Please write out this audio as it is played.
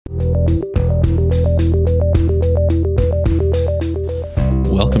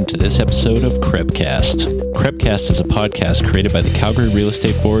welcome to this episode of Krebcast. Krebcast is a podcast created by the Calgary Real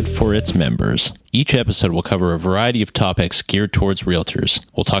Estate Board for its members. Each episode will cover a variety of topics geared towards realtors.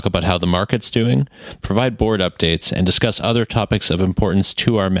 We'll talk about how the market's doing, provide board updates, and discuss other topics of importance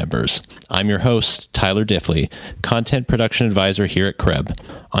to our members. I'm your host, Tyler Diffley, Content Production Advisor here at Kreb.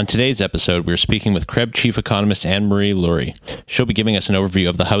 On today's episode, we're speaking with Kreb Chief Economist Anne-Marie Lurie. She'll be giving us an overview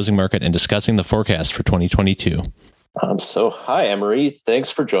of the housing market and discussing the forecast for 2022. Hi, Anne-Marie. Thanks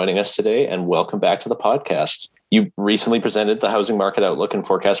for joining us today and welcome back to the podcast. You recently presented the housing market outlook and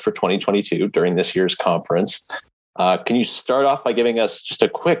forecast for 2022 during this year's conference. Can you start off by giving us just a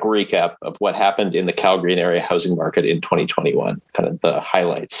quick recap of what happened in the Calgary area housing market in 2021, kind of the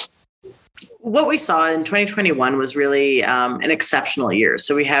highlights? What we saw in 2021 was really an exceptional year.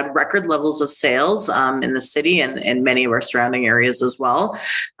 So we had record levels of sales in the city and many of our surrounding areas as well.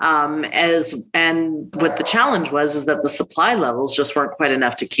 And what the challenge was is that the supply levels just weren't quite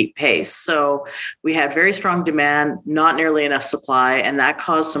enough to keep pace. So we had very strong demand, not nearly enough supply, and that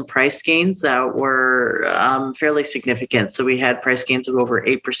caused some price gains that were fairly significant. So we had price gains of over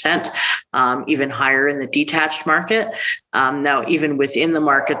 8%, even higher in the detached market. Now, even within the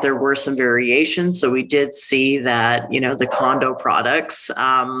market, there were some variations. So we did see that, the condo products,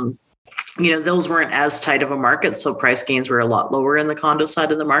 those weren't as tight of a market. So price gains were a lot lower in the condo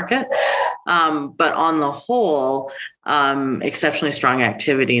side of the market. But on the whole, exceptionally strong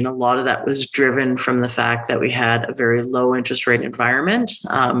activity. And a lot of that was driven from the fact that we had a very low interest rate environment,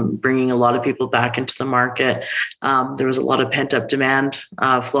 bringing a lot of people back into the market. There was a lot of pent up demand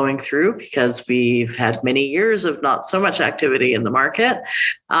flowing through because we've had many years of not so much activity in the market.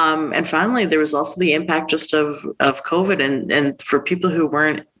 And finally, there was also the impact just of COVID and for people who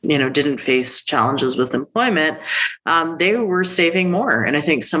weren't, didn't face challenges with employment, they were saving more. And I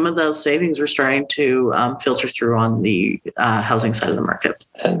think some of those savings were starting to filter through on the housing side of the market.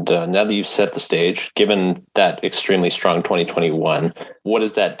 And now that you've set the stage, given that extremely strong 2021, what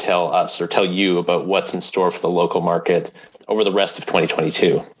does that tell us or tell you about what's in store for the local market over the rest of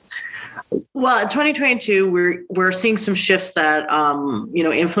 2022? Well, in 2022, we're seeing some shifts that,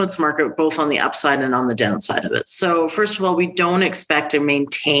 influence the market both on the upside and on the downside of it. So first of all, we don't expect to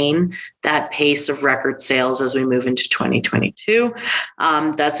maintain that pace of record sales as we move into 2022.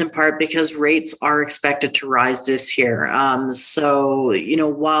 That's in part because rates are expected to rise this year.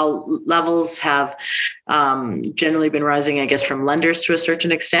 While levels have generally been rising, I guess, from lenders to a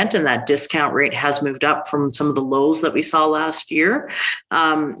certain extent, and that discount rate has moved up from some of the lows that we saw last year.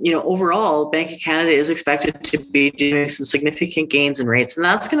 Overall, Bank of Canada is expected to be doing some significant gains in rates, and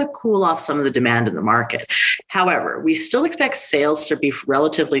that's going to cool off some of the demand in the market. However, we still expect sales to be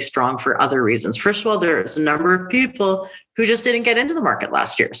relatively strong for other reasons. First of all, there's a number of people who just didn't get into the market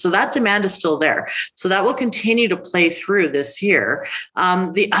last year. So that demand is still there. So that will continue to play through this year.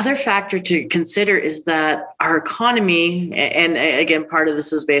 The other factor to consider is that our economy, and again, part of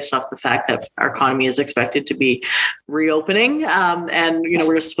this is based off the fact that our economy is expected to be reopening.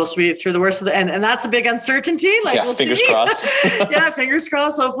 We're supposed to be through the worst of it. And that's a big uncertainty. We'll fingers see. Crossed. Yeah, fingers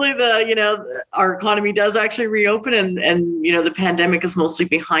crossed. Hopefully our economy does actually reopen and the pandemic is mostly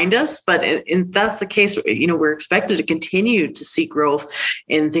behind us. But if that's the case, we're expected to continue to see growth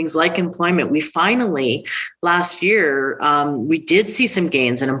in things like employment. We finally, last year, we did see some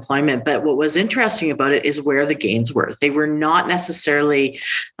gains in employment, but what was interesting about it is where the gains were. They were not necessarily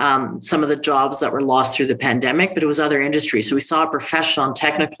some of the jobs that were lost through the pandemic, but it was other industries. So we saw professional and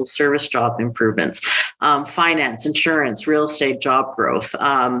technical service job improvements, finance, insurance, real estate job growth,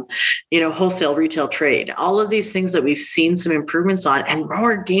 wholesale, retail, trade, all of these things that we've seen some improvements on, and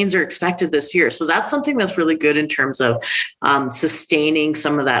more gains are expected this year. So that's something that's really good in terms of sustaining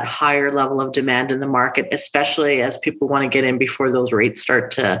some of that higher level of demand in the market, especially as people want to get in before those rates start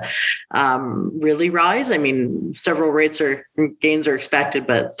to really rise. I mean, several gains are expected,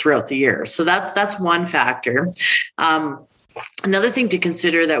 but throughout the year. So that's one factor. Another thing to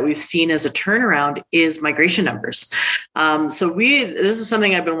consider that we've seen as a turnaround is migration numbers. This is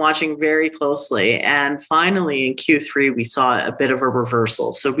something I've been watching very closely. And finally, in Q3, we saw a bit of a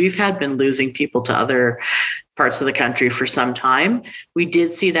reversal. So we've been losing people to other parts of the country for some time. We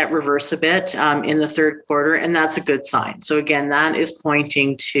did see that reverse a bit in the third quarter, and that's a good sign. So again, that is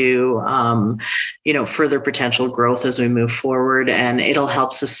pointing to, further potential growth as we move forward, and it'll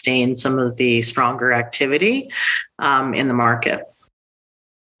help sustain some of the stronger activity in the market.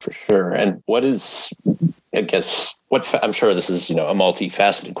 For sure. And what is, I'm sure this is, a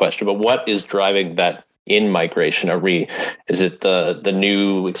multifaceted question, but what is driving that in migration? Is it the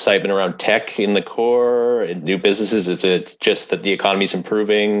new excitement around tech in the core and new businesses? Is it just that the economy is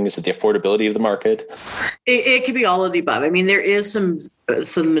improving? Is it the affordability of the market? It could be all of the above. I mean, there is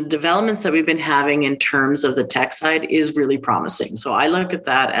some developments that we've been having in terms of the tech side is really promising. So I look at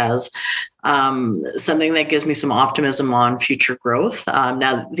that as something that gives me some optimism on future growth.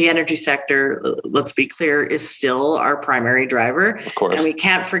 Now, the energy sector, let's be clear, is still our primary driver. Of course. And we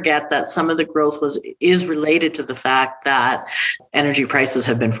can't forget that some of the growth is related to the fact that energy prices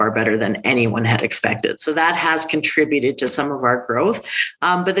have been far better than anyone had expected. So that has contributed to some of our growth.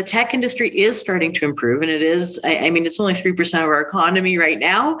 But the tech industry is starting to improve. And it is, I mean, it's only 3% of our economy right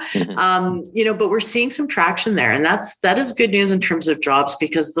now, but we're seeing some traction there. And that is good news in terms of jobs,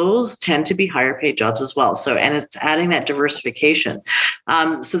 because those tend to be higher paid jobs as well. So, and it's adding that diversification.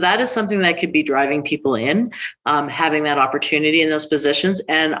 So that is something that could be driving people in, having that opportunity in those positions.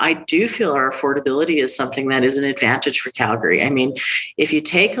 And I do feel our affordability is something that is an advantage for Calgary. I mean, if you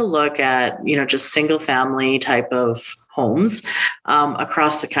take a look at, just single family type of homes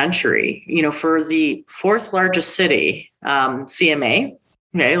across the country, for the fourth largest city, CMA.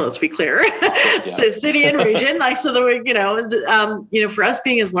 Okay, let's be clear. So city and region, so that for us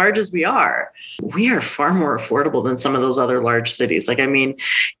being as large as we are far more affordable than some of those other large cities.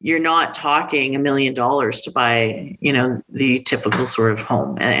 You're not talking $1 million to buy, the typical sort of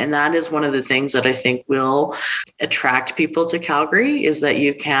home. And that is one of the things that I think will attract people to Calgary, is that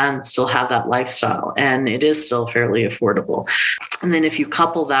you can still have that lifestyle and it is still fairly affordable. And then if you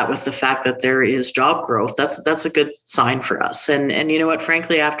couple that with the fact that there is job growth, that's a good sign for us. And you know what, frankly,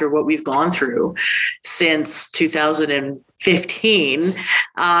 after what we've gone through since 2015,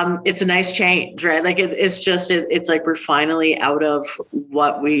 it's a nice change, right? It's like we're finally out of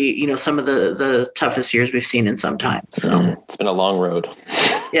what some of the toughest years we've seen in some time. So it's been a long road.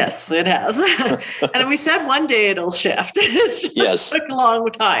 Yes, it has. And we said one day it'll shift. It's just took a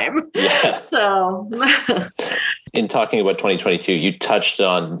long time. Yeah. So in talking about 2022, you touched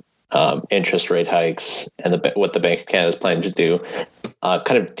on interest rate hikes and what the Bank of Canada is planning to do.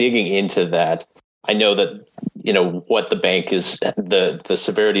 Kind of digging into that, I know that what the bank is, the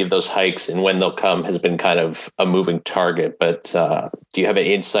severity of those hikes and when they'll come has been kind of a moving target. But do you have an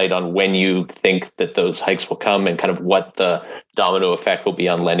insight on when you think that those hikes will come and kind of what the domino effect will be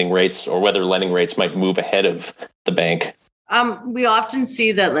on lending rates, or whether lending rates might move ahead of the bank? We often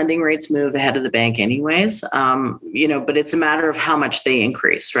see that lending rates move ahead of the bank anyways, but it's a matter of how much they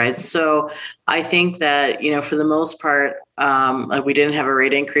increase, right? So I think that, for the most part, we didn't have a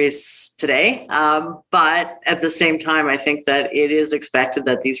rate increase today, but at the same time, I think that it is expected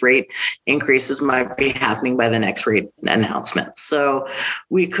that these rate increases might be happening by the next rate announcement. So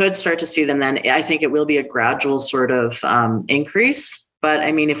we could start to see them then. I think it will be a gradual sort of increase. But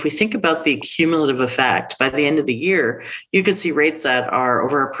I mean, if we think about the cumulative effect, by the end of the year, you could see rates that are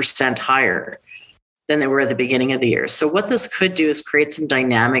over 1% higher than they were at the beginning of the year. So what this could do is create some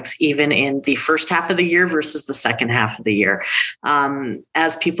dynamics even in the first half of the year versus the second half of the year,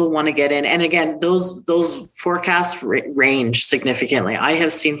 as people want to get in. And again, those forecasts range significantly. I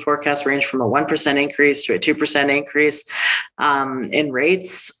have seen forecasts range from a 1% increase to a 2% increase in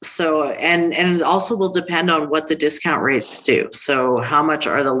rates. So, and it also will depend on what the discount rates do. So how much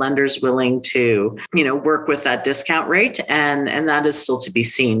are the lenders willing to, work with that discount rate? And that is still to be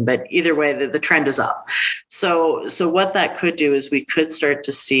seen. But either way, the trend is up. So what that could do is we could start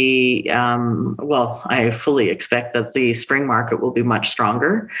to see, I fully expect that the spring market will be much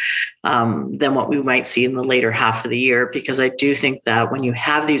stronger than what we might see in the later half of the year, because I do think that when you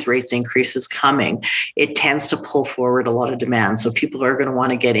have these rates increases coming, it tends to pull forward a lot of demand. So people are going to want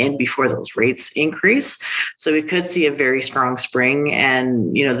to get in before those rates increase. So we could see a very strong spring.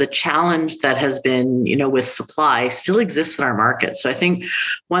 And, the challenge that has been, with supply still exists in our market. So I think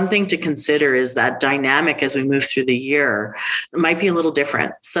one thing to consider is that dynamic as we move through the year might be a little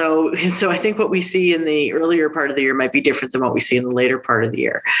different. So I think what we see in the earlier part of the year might be different than what we see in the later part of the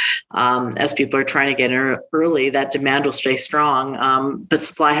year. As people are trying to get in early, that demand will stay strong, but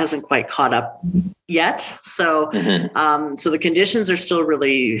supply hasn't quite caught up yet. So, so the conditions are still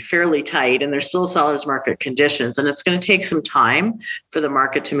really fairly tight, and there's still seller's market conditions, and it's going to take some time for the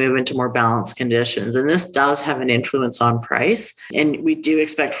market to move into more balanced conditions. And this does have an influence on price. And we do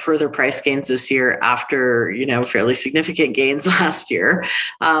expect further price gains this year after, fairly significant gains last year.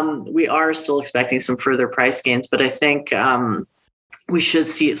 We are still expecting some further price gains, but I think we should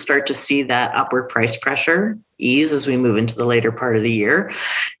start to see that upward price pressure ease as we move into the later part of the year.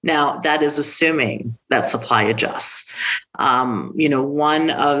 Now, that is assuming that supply adjusts. One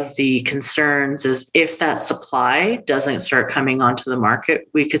of the concerns is if that supply doesn't start coming onto the market,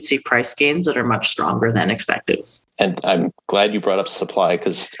 we could see price gains that are much stronger than expected. And I'm glad you brought up supply,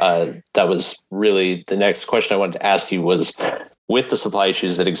 because that was really the next question I wanted to ask you was, with the supply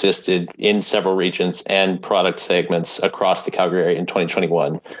issues that existed in several regions and product segments across the Calgary area in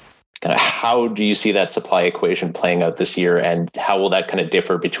 2021, kind of how do you see that supply equation playing out this year, and how will that kind of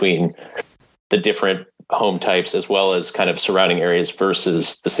differ between the different home types as well as kind of surrounding areas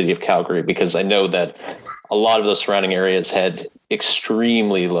versus the city of Calgary? Because I know that a lot of those surrounding areas had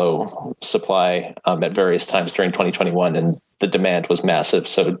extremely low supply at various times during 2021, and the demand was massive.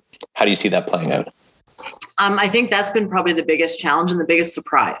 So how do you see that playing out? I think that's been probably the biggest challenge and the biggest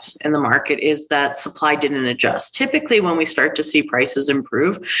surprise in the market is that supply didn't adjust. Typically, when we start to see prices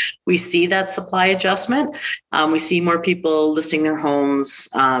improve, we see that supply adjustment. We see more people listing their homes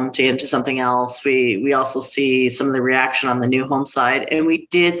to get into something else. We also see some of the reaction on the new home side, and we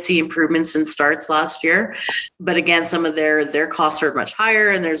did see improvements in starts last year. But again, some of their costs are much higher,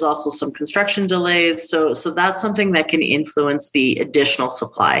 and there's also some construction delays. So that's something that can influence the additional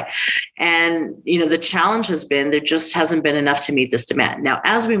supply. And the challenge has been there just hasn't been enough to meet this demand. Now,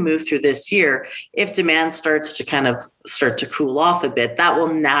 as we move through this year, if demand starts to cool off a bit, that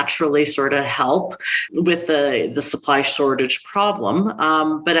will naturally sort of help with the supply shortage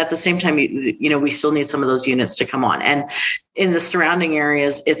problem. But at the same time, we still need some of those units to come on. And in the surrounding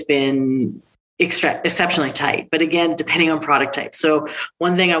areas, it's been exceptionally tight, but again, depending on product type. So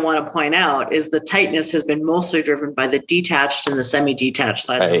one thing I want to point out is the tightness has been mostly driven by the detached and the semi-detached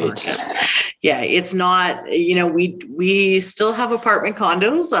side of the market. Yeah, it's not, we still have apartment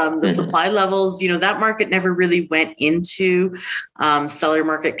condos. The supply levels, that market never really went into seller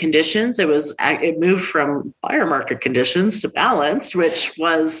market conditions. It moved from buyer market conditions to balanced, which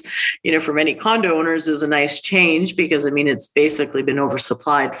was, for many condo owners is a nice change because, it's basically been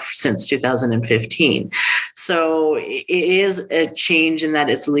oversupplied since 2015. So it is a change in that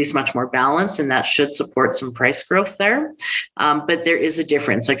it's at least much more balanced, and that should support some price growth there. But there is a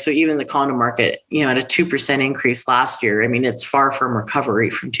difference. So even the condo market, at a 2% increase last year, it's far from recovery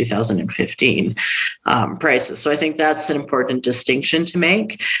from 2015 prices. So I think that's an important distinction to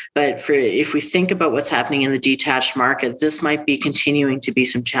make. But if we think about what's happening in the detached market, this might be continuing to be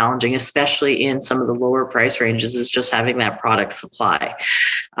some challenging, especially in some of the lower price ranges, is just having that product supply.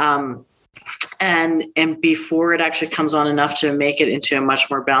 And before it actually comes on enough to make it into a much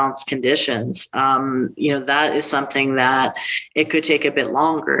more balanced conditions, that is something that it could take a bit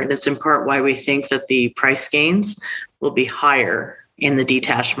longer. And it's in part why we think that the price gains will be higher in the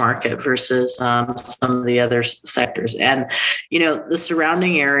detached market versus some of the other sectors. And, the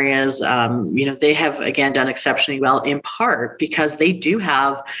surrounding areas, they have, again, done exceptionally well, in part because they do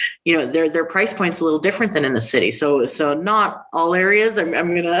have, their price point's a little different than in the city. So not all areas. I'm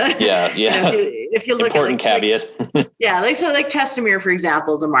going to... Yeah. If you look important at caveat. Like Chestermere, for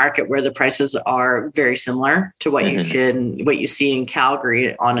example, is a market where the prices are very similar to what you see in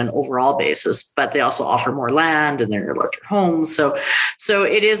Calgary on an overall basis, but they also offer more land and they're larger homes. So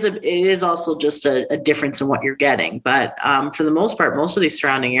it is also just a difference in what you're getting. But for the most part, most of these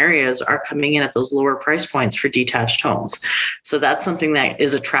surrounding areas are coming in at those lower price points for detached homes. So that's something that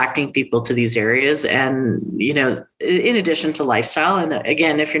is attracting people to these areas. And, in addition to lifestyle, and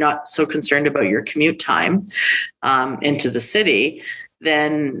again, if you're not so concerned about your commute time into the city,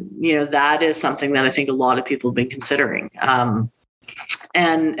 then, that is something that I think a lot of people have been considering.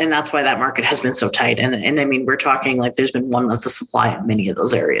 And that's why that market has been so tight. And we're talking like there's been 1 month of supply in many of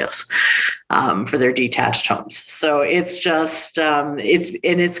those areas for their detached homes. So it's just,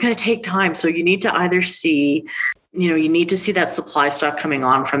 it's going to take time. So you need to either see, you need to see that supply stock coming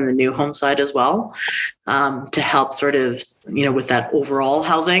on from the new home side as well to help sort of, with that overall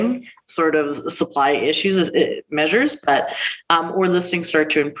housing sort of supply issues measures, but or listings start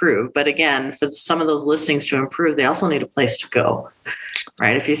to improve. But again, for some of those listings to improve, they also need a place to go.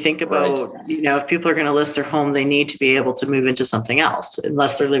 Right. If you think about, if people are going to list their home, they need to be able to move into something else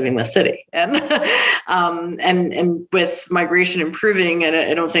unless they're leaving the city. And and with migration improving, and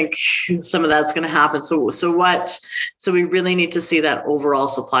I don't think some of that's going to happen. So we really need to see that overall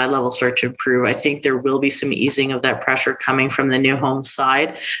supply level start to improve. I think there will be some easing of that pressure coming from the new home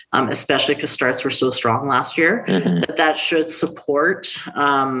side, especially because starts were so strong last year. That should support,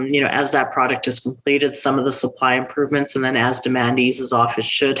 as that product is completed, some of the supply improvements, and then as demand eases off, it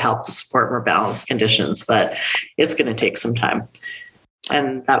should help to support more balanced conditions, but it's going to take some time.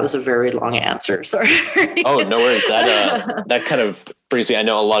 And that was a very long answer. Sorry. Oh, no worries. That kind of brings me. I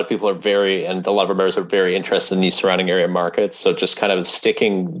know a lot of people and a lot of our members are very interested in these surrounding area markets. So just kind of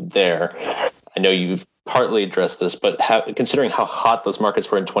sticking there. I know you've partly addressed this, but considering how hot those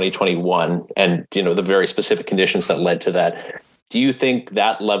markets were in 2021 and, the very specific conditions that led to that, do you think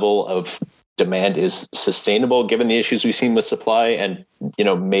that level of demand is sustainable given the issues we've seen with supply? And,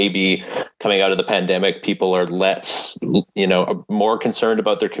 maybe coming out of the pandemic, people are less, more concerned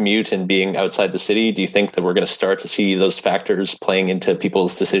about their commute and being outside the city. Do you think that we're going to start to see those factors playing into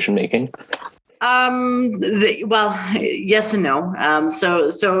people's decision making? Well, yes and no.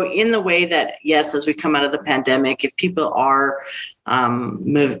 So in the way that, yes, as we come out of the pandemic, if people are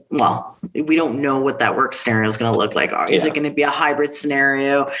we don't know what that work scenario is going to look like. Is it going to be a hybrid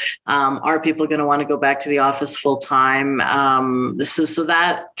scenario? Are people going to want to go back to the office full time? So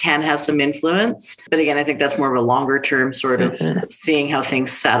that can have some influence. But again, I think that's more of a longer term sort of seeing how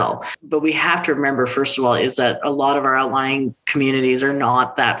things settle. But we have to remember, first of all, is that a lot of our outlying communities are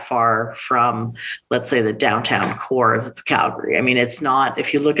not that far from, let's say, the downtown core of Calgary. I mean, it's not,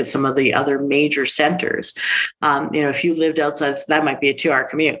 if you look at some of the other major centers, if you lived outside, that might be a 2-hour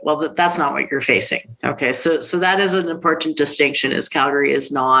commute. Well, that's not what you're facing. Okay. So that is an important distinction, is Calgary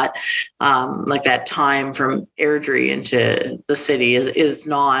is not like that time from Airdrie into the city is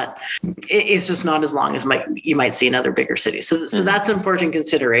not, it's just not as long as you might see in other bigger cities. So that's an important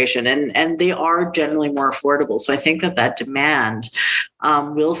consideration, and they are generally more affordable. So I think that demand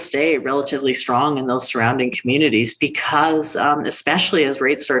will stay relatively strong in those surrounding communities because especially as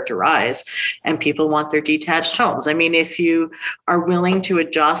rates start to rise and people want their detached homes. I mean, if you are willing to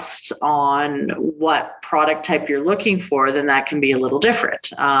adjust on what product type you're looking for, then that can be a little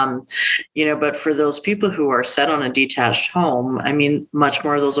different. But for those people who are set on a detached home, I mean, much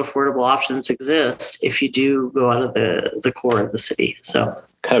more of those affordable options exist if you do go out of the core of the city. So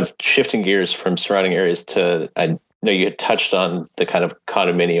kind of shifting gears from surrounding areas to, I know you had touched on the kind of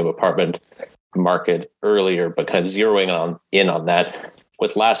condominium apartment market earlier, but kind of zeroing in on that.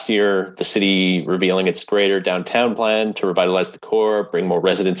 With last year, the city revealing its greater downtown plan to revitalize the core, bring more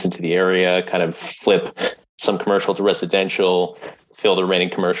residents into the area, kind of flip some commercial to residential, fill the remaining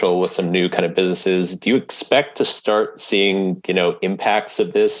commercial with some new kind of businesses. Do you expect to start seeing, impacts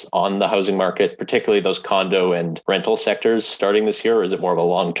of this on the housing market, particularly those condo and rental sectors starting this year, or is it more of a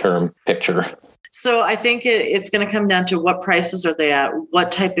long-term picture? So I think it's going to come down to what prices are they at? What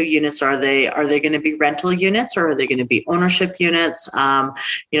type of units are they? Are they going to be rental units or are they going to be ownership units?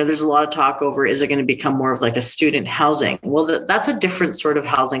 There's a lot of talk over, is it going to become more of like a student housing? Well, that's a different sort of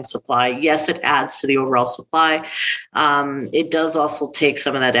housing supply. Yes, it adds to the overall supply. It does also take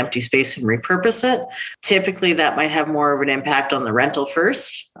some of that empty space and repurpose it. Typically, that might have more of an impact on the rental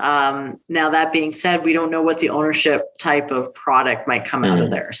first. Now, that being said, we don't know what the ownership type of product might come out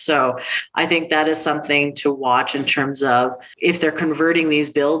of there. So I think that is something to watch in terms of if they're converting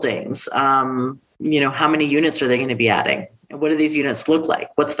these buildings, how many units are they going to be adding? And what do these units look like?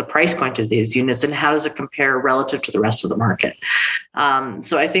 What's the price point of these units? And how does it compare relative to the rest of the market?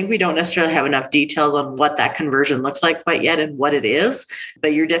 So I think we don't necessarily have enough details on what that conversion looks like quite yet and what it is,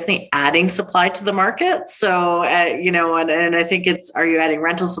 but you're definitely adding supply to the market. So, and I think are you adding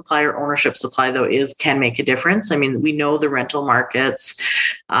rental supply or ownership supply though can make a difference. I mean, we know the rental markets,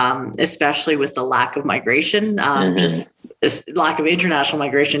 especially with the lack of migration, just this lack of international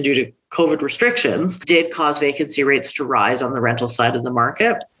migration due to COVID restrictions did cause vacancy rates to rise on the rental side of the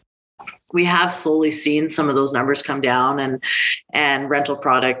market. We have slowly seen some of those numbers come down and rental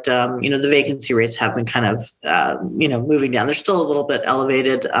product, the vacancy rates have been kind of, moving down. They're still a little bit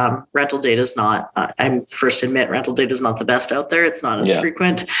elevated. Rental data is not, I'm first to admit, rental data is not the best out there. It's not as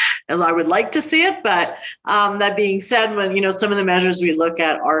frequent as I would like to see it. But that being said, when, some of the measures we look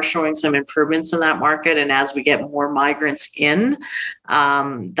at are showing some improvements in that market. And as we get more migrants in,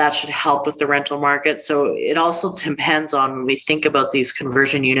 that should help with the rental market. So it also depends on, when we think about these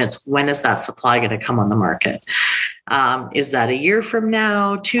conversion units, when is that supply going to come on the market? Is that a year from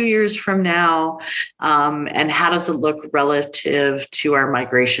now, 2 years from now? And how does it look relative to our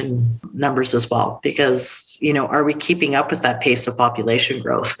migration numbers as well? Because, are we keeping up with that pace of population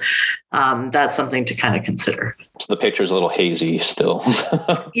growth? That's something to kind of consider. So the picture is a little hazy still.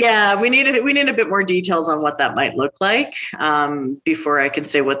 Yeah, we need a bit more details on what that might look like before I can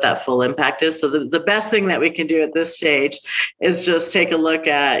say what that full impact is. So the best thing that we can do at this stage is just take a look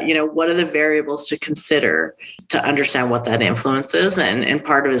at, what are the variables to consider to understand what that influence is. And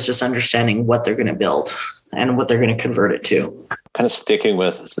part of it is just understanding what they're going to build and what they're going to convert it to. Kind of sticking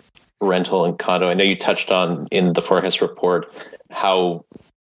with rental and condo, I know you touched on in the forecast report how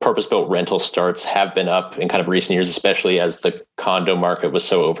purpose-built rental starts have been up in kind of recent years, especially as the condo market was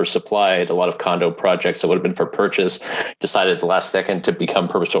so oversupplied. A lot of condo projects that would have been for purchase decided at the last second to become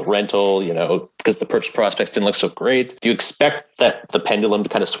purpose-built rental, because the purchase prospects didn't look so great. Do you expect that the pendulum to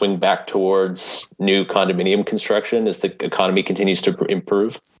kind of swing back towards new condominium construction as the economy continues to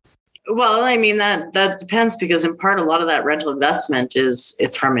improve? Well, I mean, that depends, because in part, a lot of that rental investment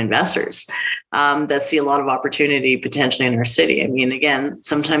it's from investors that see a lot of opportunity potentially in our city. I mean, again,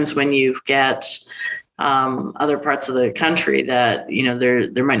 sometimes when you've got other parts of the country that,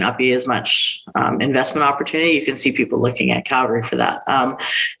 there might not be as much investment opportunity, you can see people looking at Calgary for that.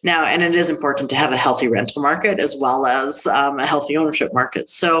 Now, and it is important to have a healthy rental market as well as a healthy ownership market.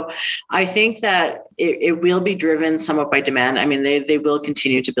 So I think that it will be driven somewhat by demand. I mean, they will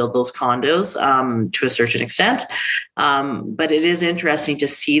continue to build those condos to a certain extent. But it is interesting to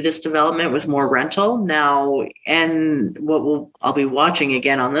see this development with more rental now. And I'll be watching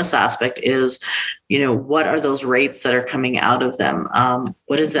again on this aspect is, what are those rates that are coming out of them?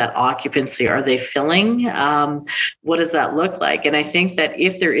 What is that occupancy? Are they filling? What does that look like? And I think that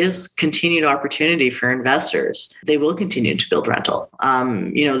if there is continued opportunity for investors, they will continue to build rental.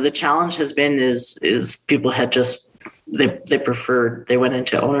 The challenge has been is people had just they went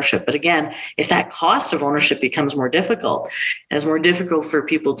into ownership. But again, if that cost of ownership becomes more difficult, and it's more difficult for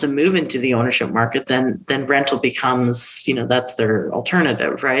people to move into the ownership market, then rental becomes, that's their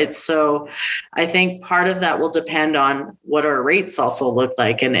alternative, right? So I think part of that will depend on what our rates also look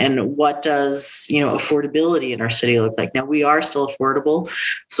like and what does, affordability in our city look like. Now, we are still affordable.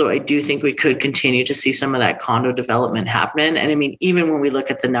 So I do think we could continue to see some of that condo development happening. And I mean, even when we look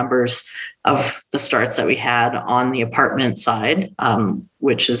at the numbers of the starts that we had on the apartment side,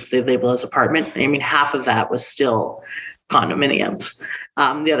 which is the label as apartment, I mean, half of that was still condominiums.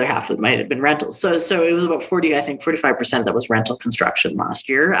 The other half of it might have been rentals. So it was about 45% that was rental construction last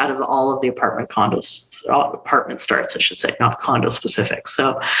year out of all of the apartment starts, I should say, not condo specific.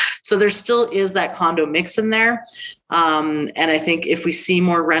 So there still is that condo mix in there. And I think if we see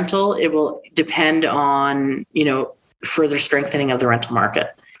more rental, it will depend on, further strengthening of the rental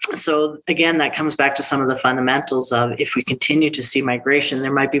market. So again, that comes back to some of the fundamentals of if we continue to see migration,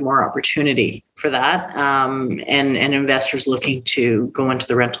 there might be more opportunity for that, and investors looking to go into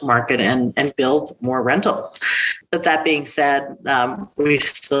the rental market and build more rental. But that being said, I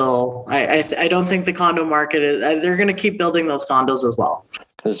don't think the condo market they're going to keep building those condos as well.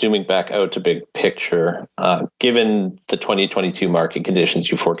 Zooming back out to big picture, given the 2022 market conditions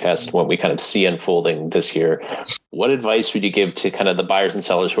you forecast and what we kind of see unfolding this year, what advice would you give to kind of the buyers and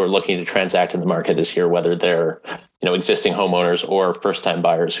sellers who are looking to transact in the market this year, whether they're, existing homeowners or first-time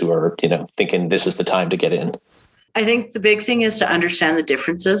buyers who are, thinking this is the time to get in? I think the big thing is to understand the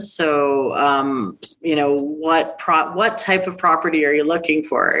differences. So, what type of property are you looking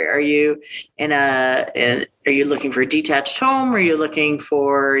for? Are you are you looking for a detached home? Are you looking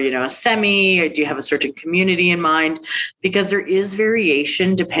for, a semi? Or do you have a certain community in mind? Because there is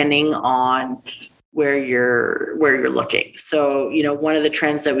variation depending on where you're looking. So, one of the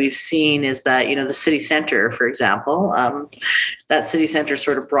trends that we've seen is that, the city center, for example, that city center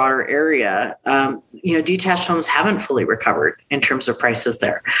sort of broader area, detached homes haven't fully recovered in terms of prices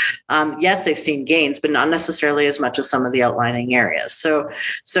there. Yes, they've seen gains, but not necessarily as much as some of the outlying areas. So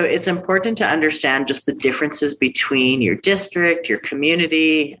it's important to understand just the differences between your district, your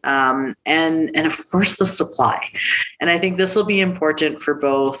community, and of course the supply. And I think this will be important for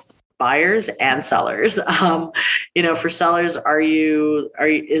both buyers and sellers. For sellers,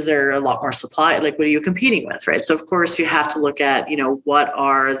 is there a lot more supply? Like, what are you competing with, right? So of course you have to look at, what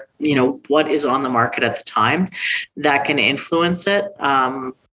is on the market at the time that can influence it.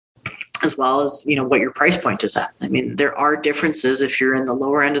 As well as, what your price point is at. I mean, there are differences if you're in the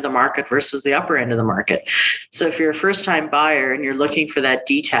lower end of the market versus the upper end of the market. So if you're a first-time buyer and you're looking for that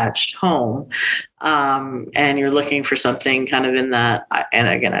detached home, and you're looking for something kind of in that, and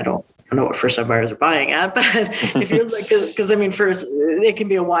again, I don't know what first-time buyers are buying at, but if you're first, it can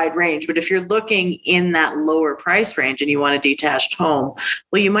be a wide range, but if you're looking in that lower price range and you want a detached home,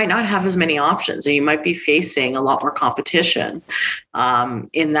 well, you might not have as many options and you might be facing a lot more competition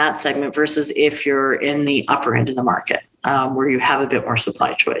in that segment versus if you're in the upper end of the market. Where you have a bit more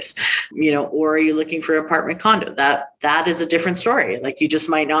supply choice, or are you looking for an apartment condo? That is a different story. Like, you just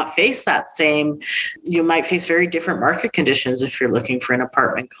might not face that same, you might face very different market conditions if you're looking for an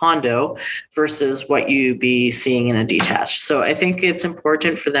apartment condo versus what you be seeing in a detached. So I think it's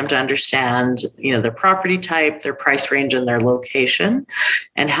important for them to understand, their property type, their price range, and their location,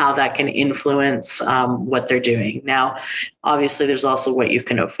 and how that can influence what they're doing. Now, obviously, there's also what you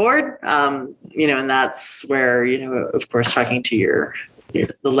can afford, and that's where, of course, talking to your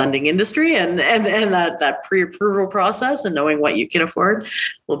the lending industry, and that pre-approval process and knowing what you can afford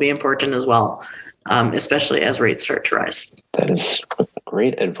will be important as well, especially as rates start to rise. That is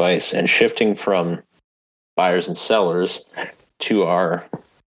great advice. And shifting from buyers and sellers to our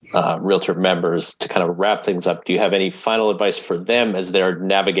realtor members, to kind of wrap things up, do you have any final advice for them as they're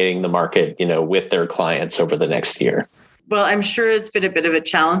navigating the market, with their clients over the next year? Well, I'm sure it's been a bit of a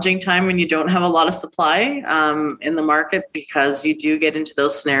challenging time when you don't have a lot of supply in the market, because you do get into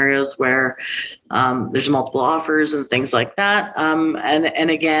those scenarios where there's multiple offers and things like that. And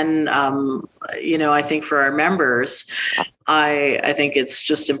again, I think for our members, I think it's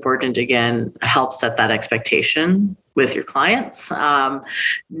just important to, again, help set that expectation with your clients,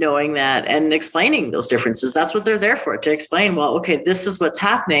 knowing that and explaining those differences. That's what they're there for, to explain, well, okay, this is what's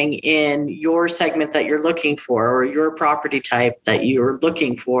happening in your segment that you're looking for, or your property type that you're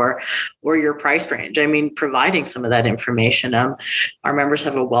looking for, or your price range. I mean, providing some of that information. Our members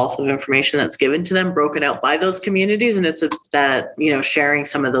have a wealth of information that's given to them, broken out by those communities. And it's sharing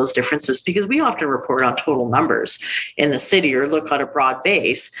some of those differences, because we often report on total numbers in the city or look on a broad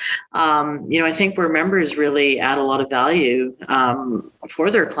base. I think where members really add a lot of value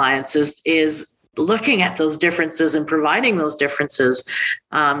for their clients is looking at those differences and providing those differences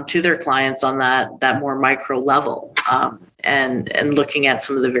to their clients on that more micro level, and looking at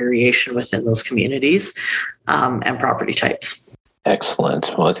some of the variation within those communities and property types.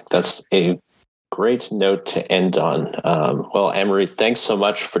 Excellent. Well, I think that's a great note to end on. Well, Anne-Marie, thanks so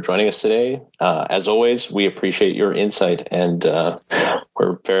much for joining us today. As always, we appreciate your insight, and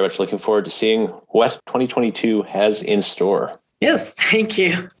we're very much looking forward to seeing what 2022 has in store. Yes, thank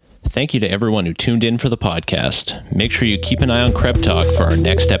you. Thank you to everyone who tuned in for the podcast. Make sure you keep an eye on Kreb Talk for our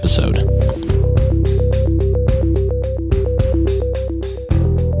next episode.